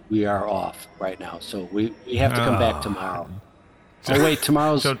we are off right now, so we have to come back tomorrow. Oh wait,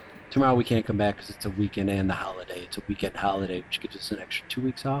 tomorrow we can't come back because it's a weekend and the holiday. It's a weekend holiday, which gives us an extra 2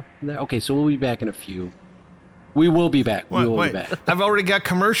 weeks off from there. Okay, so we'll be back in a few. We will be back. We will be back. I've already got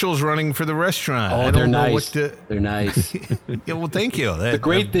commercials running for the restaurant. Oh, they're nice. They're nice. Yeah, well, thank you. It's a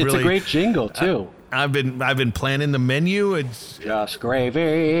great jingle too. I've been planning the menu. It's just gravy.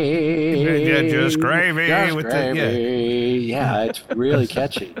 Yeah, just gravy. Just with gravy. Yeah, it's really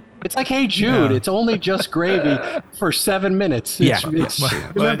catchy. It's like Hey Jude. Yeah. It's only just gravy for 7 minutes.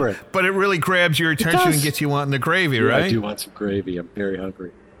 Remember it. But it really grabs your attention and gets you wanting the gravy, right? I do want some gravy. I'm very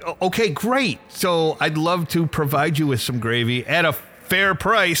hungry. Okay, great. So I'd love to provide you with some gravy at a fair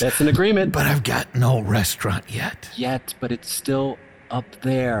price. That's an agreement. But I've got no restaurant yet. But it's still up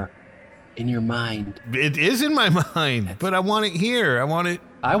there in your mind. It is in my mind, but I want it here. I want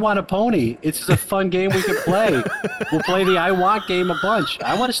a pony. It's a fun game we can play. We'll play the I want game a bunch.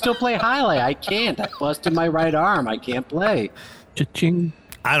 I want to still play highlight. I can't. I busted my right arm. I can't play. Cha-ching.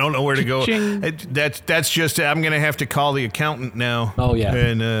 I don't know where to go. Cha-ching. That's just, I'm going to have to call the accountant now. Oh, yeah.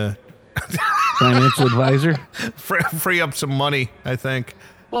 And Financial advisor. free up some money, I think.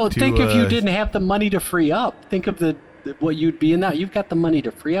 Well, think if you didn't have the money to free up. Think of what you'd be in now. You've got the money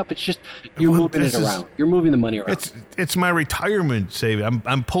to free up. It's just you're moving it around. You're moving the money around. It's my retirement saving.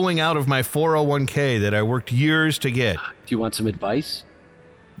 I'm pulling out of my 401k that I worked years to get. Do you want some advice?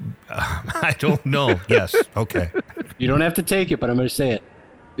 I don't know. Yes. Okay. You don't have to take it, but I'm going to say it.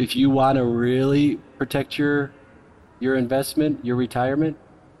 If you want to really protect your investment, your retirement,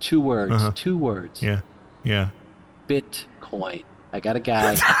 2 words. Uh-huh. 2 words. Yeah. Bitcoin. I got a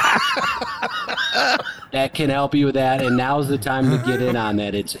guy that can help you with that, and now's the time to get in on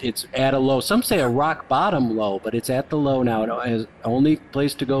that. It's at a low. Some say a rock bottom low, but it's at the low now. The only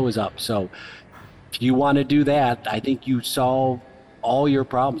place to go is up. So if you want to do that, I think you solve all your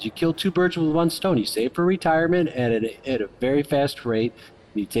problems. You kill 2 birds with 1 stone. You save for retirement at a very fast rate.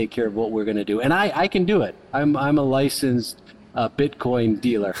 You take care of what we're going to do, and I can do it. I'm a licensed Bitcoin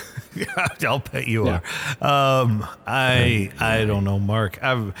dealer. I'll bet you are. I don't know, Mark.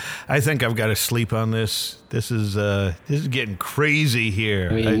 I think I've got to sleep on this. This is getting crazy here.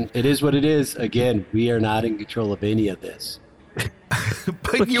 I mean, it is what it is. Again, we are not in control of any of this.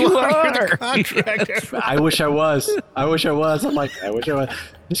 but you are the contractor. I wish I was. I'm like, I wish I was.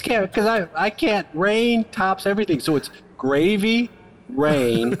 Just can't, because I can't. Rain tops everything. So it's gravy,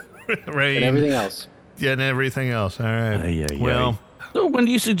 rain, and everything else. Yeah, and everything else. All right. Well, so when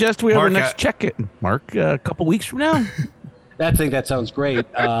do you suggest we have our Mark, next check-in, Mark? A couple weeks from now? I think that sounds great.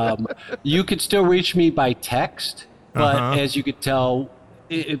 You could still reach me by text, but as you could tell,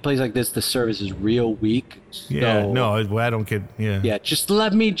 in places like this, the service is real weak. yeah, So, no, I don't get. Yeah,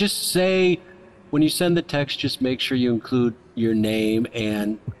 just say, when you send the text, just make sure you include your name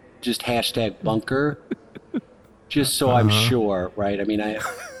and just hashtag bunker, just so I'm sure, right? I mean,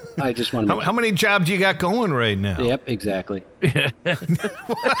 I just want to. How many jobs you got going right now? Yep, exactly.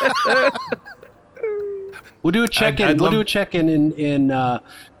 We'll do a check-in. We'll do a check-in in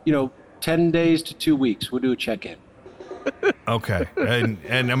 10 days to 2 weeks. We'll do a check-in. Okay. And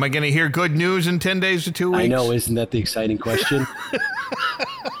am I going to hear good news in 10 days to 2 weeks? I know. Isn't that the exciting question?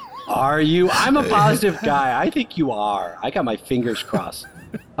 Are you? I'm a positive guy. I think you are. I got my fingers crossed.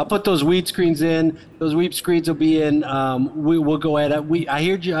 I'll put those weed screens in. Those weed screens will be in. We'll go at it. I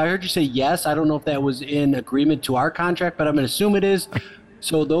heard you say yes. I don't know if that was in agreement to our contract, but I'm going to assume it is.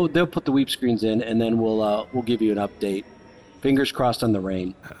 So they'll put the weep screens in, and then we'll give you an update. Fingers crossed on the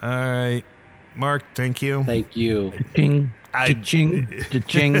rain. All right, Mark. Thank you. Thank you. Ching, cha-ching,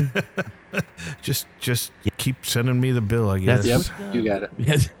 cha-ching. Just keep sending me the bill, I guess. Yep, you got it.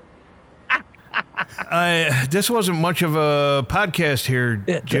 Yes. This wasn't much of a podcast here,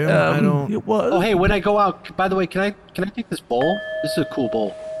 Jim. I don't. It was. Oh, hey, when I go out, by the way, can I take this bowl? This is a cool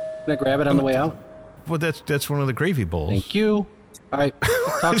bowl. Can I grab it on the way out? Well, that's one of the gravy bowls. Thank you. All right,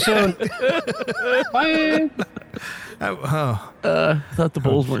 talk soon. Bye. I thought the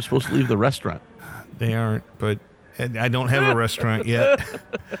bowls weren't supposed to leave the restaurant. They aren't, but I don't have a restaurant yet.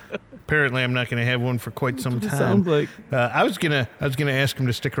 Apparently, I'm not going to have one for quite some time. Sounds like. I was gonna ask him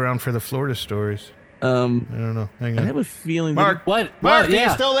to stick around for the Florida stories. I don't know. Hang on. I have a feeling. Mark, What? Mark, yeah. are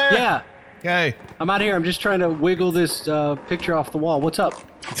you still there? Yeah. Hey. I'm out here. I'm just trying to wiggle this picture off the wall. What's up?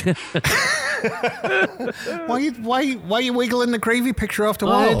 Why you wiggling the gravy picture off the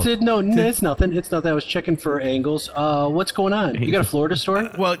wall? It's nothing. It's nothing. I was checking for angles. What's going on? You got a Florida story?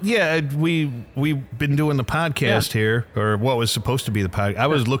 Well, yeah, we've been doing the podcast here, or what was supposed to be the podcast. I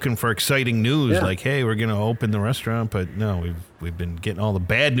was looking for exciting news, like, hey, we're going to open the restaurant, but no, we've been getting all the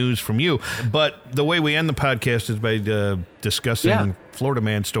bad news from you. But the way we end the podcast is by discussing Florida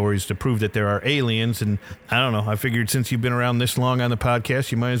man stories to prove that there are aliens. And I don't know. I figured since you've been around this long on the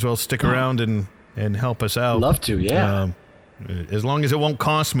podcast, you might as well stick around and help us out. Love to, yeah. As long as it won't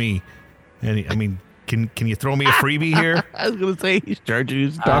cost me any. I mean, can you throw me a freebie here? I was going to say he's charging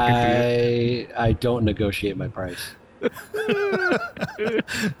you, talking to you. I don't negotiate my price.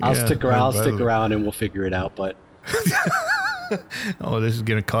 I'll Yeah, stick around. I'll by stick the- around, and we'll figure it out. But Oh, this is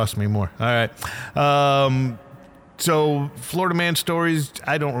going to cost me more. All right. So Florida man stories.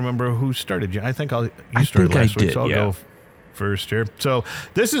 I don't remember who started. I think you started last week, so I'll go first here. So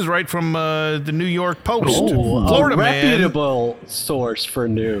this is right from the New York Post. Florida a man. reputable source for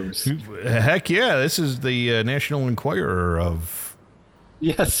news. Heck yeah, this is the National Enquirer of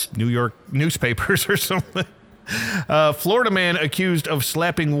Yes. New York newspapers or something. Florida man accused of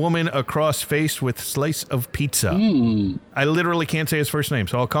slapping woman across face with slice of pizza. I literally can't say his first name,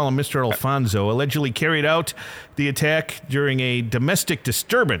 so I'll call him Mr. Alfonso. Allegedly carried out the attack during a domestic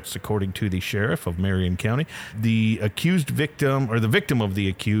disturbance, according to the sheriff of Marion County. The victim of the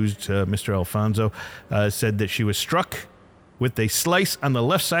accused, Mr. Alfonso, said that she was struck with a slice on the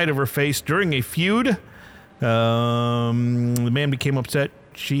left side of her face during a feud. The man became upset.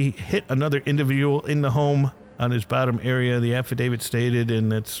 She hit another individual in the home on his bottom area, the affidavit stated,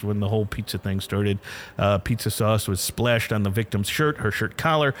 and that's when the whole pizza thing started. Pizza sauce was splashed on the victim's shirt, her shirt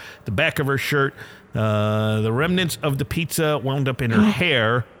collar, the back of her shirt. The remnants of the pizza wound up in her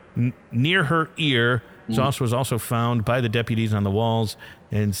hair, near her ear. Sauce was also found by the deputies on the walls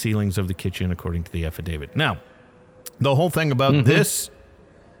and ceilings of the kitchen, according to the affidavit. Now, the whole thing about this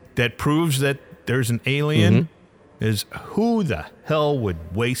that proves that there's an alien is who the hell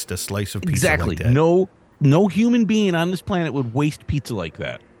would waste a slice of pizza like that? No human being on this planet would waste pizza like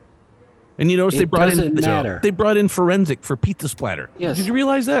that. And you notice they brought in forensic for pizza splatter. Yes. Did you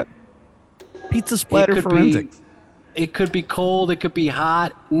realize that? Pizza splatter forensics. It could be cold. It could be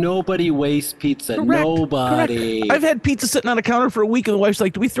hot. Nobody wastes pizza. Correct. Nobody. Correct. I've had pizza sitting on a counter for a week, and the wife's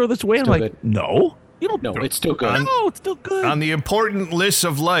like, "Do we throw this away?" I'm Still like, good. "No, you don't. No, it's still good. No, it's still good." On the important lists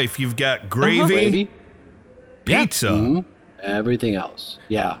of life, you've got gravy, Gravy, pizza. everything else.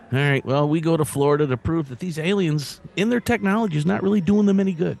 Yeah. All right. Well, we go to Florida to prove that these aliens, in their technology, is not really doing them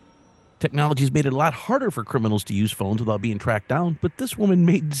any good. Technology's made it a lot harder for criminals to use phones without being tracked down, but this woman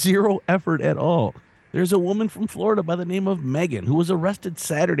made zero effort at all. There's a woman from Florida by the name of Megan who was arrested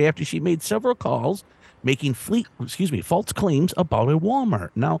Saturday after she made several calls making false claims about a Walmart.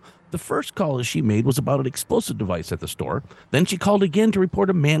 Now, the first call that she made was about an explosive device at the store. Then she called again to report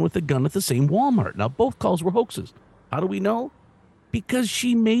a man with a gun at the same Walmart. Now, both calls were hoaxes. How do we know? Because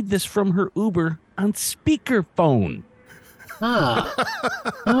she made this from her Uber on speakerphone. The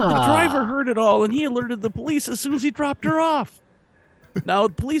driver heard it all, and he alerted the police as soon as he dropped her off. Now,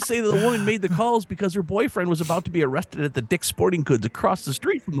 police say that the woman made the calls because her boyfriend was about to be arrested at the Dick's Sporting Goods across the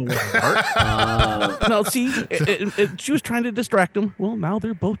street from the Walmart. Now, see, she was trying to distract him. Well, now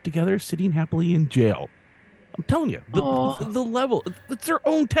they're both together sitting happily in jail. I'm telling you, the level, it's their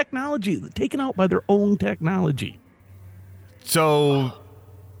own technology, taken out by their own technology. So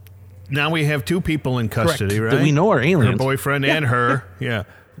now we have two people in custody, Correct. right? That we know are aliens. Her boyfriend and her. Yeah.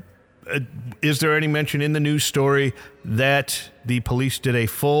 Is there any mention in the news story that the police did a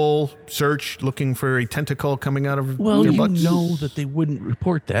full search looking for a tentacle coming out of their butts? Know that they wouldn't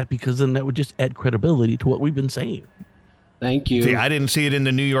report that because then that would just add credibility to what we've been saying. Thank you. See, I didn't see it in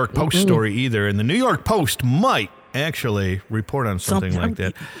the New York Post story either, and the New York Post might actually report on something like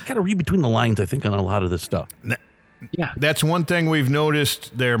that. You got to read between the lines, I think, on a lot of this stuff. Yeah. That's one thing we've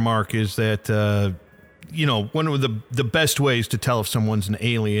noticed there, Mark, is that, one of the best ways to tell if someone's an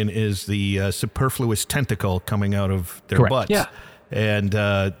alien is the superfluous tentacle coming out of their Correct. butts. Yeah.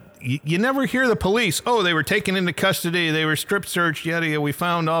 And you never hear the police, they were taken into custody, they were strip searched, yada, we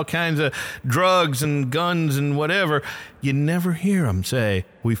found all kinds of drugs and guns and whatever. You never hear them say,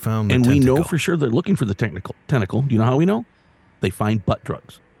 we found the tentacle. And we know for sure they're looking for the tentacle. Do you know how we know? They find butt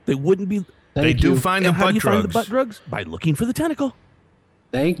drugs. They wouldn't be... They do find the and how butt do you drugs. find the butt drugs? By looking for the tentacle.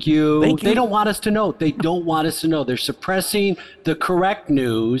 Thank you. Thank you. They don't want us to know. They don't want us to know. They're suppressing the correct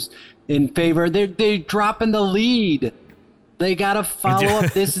news in favor. They're dropping the lead. They got to follow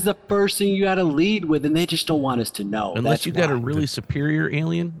up. This is the first thing you got to lead with, and they just don't want us to know. Unless you got a really superior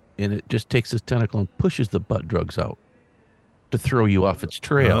alien, and it just takes this tentacle and pushes the butt drugs out to throw you off its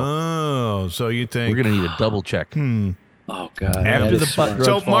trail. Oh, so you think... We're going to need a double check. Oh, God. After the butt drugs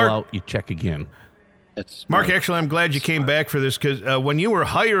So, fall Mark- out, you check again. That's Mark, actually, I'm glad you came back for this because when you were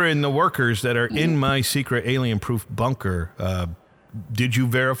hiring the workers that are in my secret alien-proof bunker, did you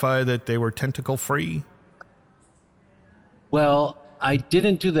verify that they were tentacle-free? Well, I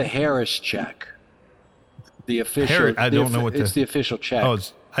didn't do the Harris check. The official. I don't know what it's the official check. Oh,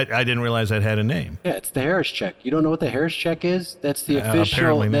 I didn't realize that had a name. Yeah, it's the Harris check. You don't know what the Harris check is? That's the official.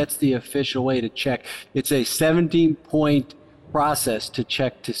 apparently not. That's the official way to check. It's a 17-point process to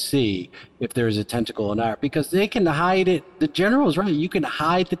check to see if there's a tentacle or not, because they can hide it. The general's right. You can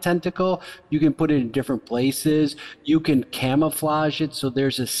hide the tentacle. You can put it in different places. You can camouflage it. So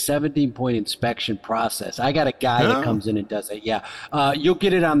there's a 17-point inspection process. I got a guy that comes in and does it. Yeah. You'll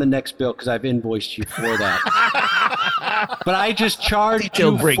get it on the next bill because I've invoiced you for that. But I just charged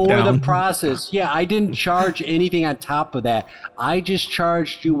you for the process. Yeah, I didn't charge anything on top of that. I just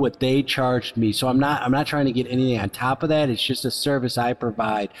charged you what they charged me. So I'm not trying to get anything on top of that. It's just a service I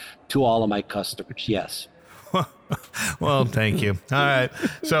provide to all of my customers. Yes. Well, thank you. All right.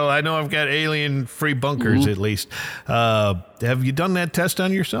 So I know I've got alien-free bunkers at least. Have you done that test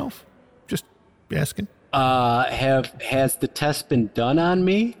on yourself? Just asking. Has the test been done on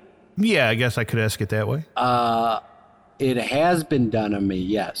me? Yeah, I guess I could ask it that way. It has been done on me,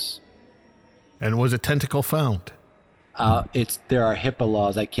 yes. And was a tentacle found? There are HIPAA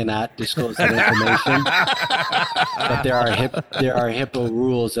laws. I cannot disclose that information, but there are HIPAA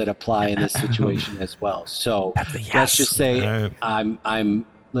rules that apply in this situation as well. So let's just say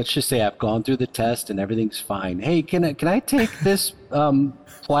let's just say I've gone through the test and everything's fine. Hey, can I take this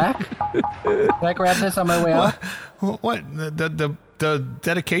plaque? Can I grab this on my way out? What? The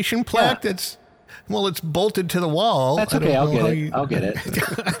dedication plaque? Yeah. It's bolted to the wall. That's okay. I'll get it.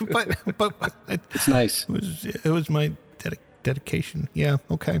 but it's nice. It was my dedication. Yeah.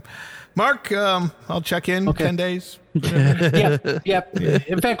 Okay. Mark, I'll check in 10 days. Yeah.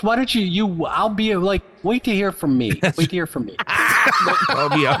 In fact, why don't I'll be like, wait to hear from me. Wait to hear from me.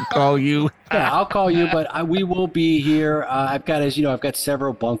 I'll call you. Yeah, I'll call you, but we will be here. I've got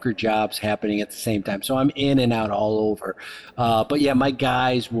several bunker jobs happening at the same time, so I'm in and out all over. But yeah, my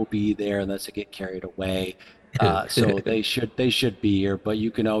guys will be there unless I get carried away. So they should be here, but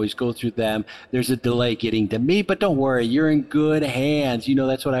you can always go through them. There's a delay getting to me, but don't worry, you're in good hands.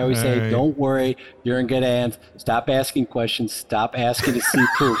 That's what I always say. Right. Don't worry, you're in good hands. Stop asking questions. Stop asking to see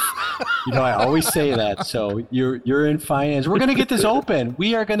proof. I always say that. So you're in fine hands. We're gonna get this open.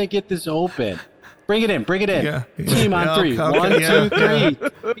 We are gonna get this open. Bring it in. Yeah. Team on three. Okay. 1, 2, 3.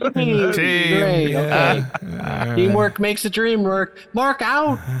 Team. Great. Yeah. Okay. Teamwork makes the dream work. Mark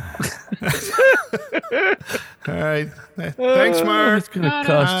out. All right. Thanks, Mark. It's going to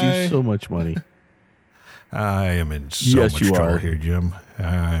cost you so much money. I am in so much trouble here, Jim. All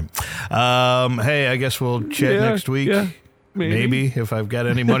right. Hey, I guess we'll chat next week. Yeah, maybe if I've got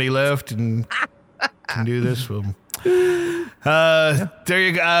any money left and can do this. There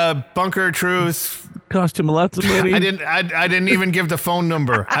you go. Bunker Truth. Cost him lots of money. I didn't even give the phone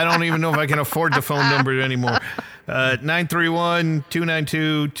number. I don't even know if I can afford the phone number anymore.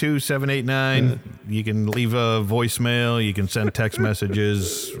 931-292-2789. You can leave a voicemail. You can send text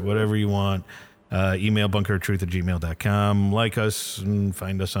messages, whatever you want. Email bunkertruth@gmail.com. Like us and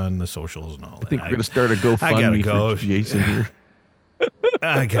find us on the socials and all that. I think we're going to start a GoFundMe for Jason here.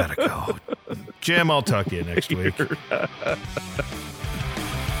 I gotta go. Jim, I'll talk to you next week.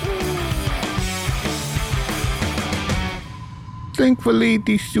 Thankfully,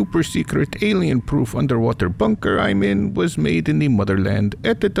 the super secret alien-proof underwater bunker I'm in was made in the motherland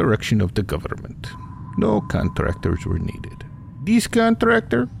at the direction of the government. No contractors were needed. This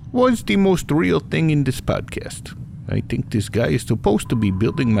contractor was the most real thing in this podcast. I think this guy is supposed to be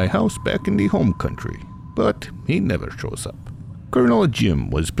building my house back in the home country, but he never shows up. Colonel Jim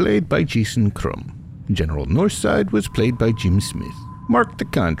was played by Jason Crum. General Northside was played by Jim Smith. Mark the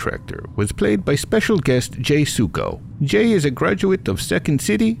Contractor was played by special guest Jay Sukow. Jay is a graduate of Second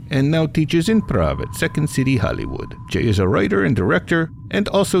City and now teaches improv at Second City Hollywood. Jay is a writer and director and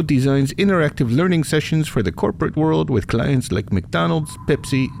also designs interactive learning sessions for the corporate world with clients like McDonald's,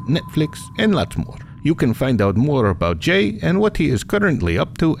 Pepsi, Netflix, and lots more. You can find out more about Jay and what he is currently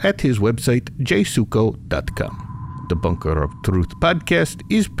up to at his website, jsukow.com. The Bunker of Truth podcast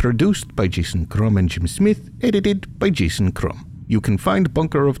is produced by Jason Crum and Jim Smith, edited by Jason Crum. You can find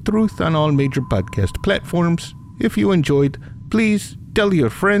Bunker of Truth on all major podcast platforms. If you enjoyed, please tell your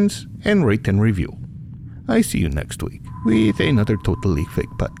friends and rate and review. I see you next week with another Totally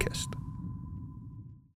Fake podcast.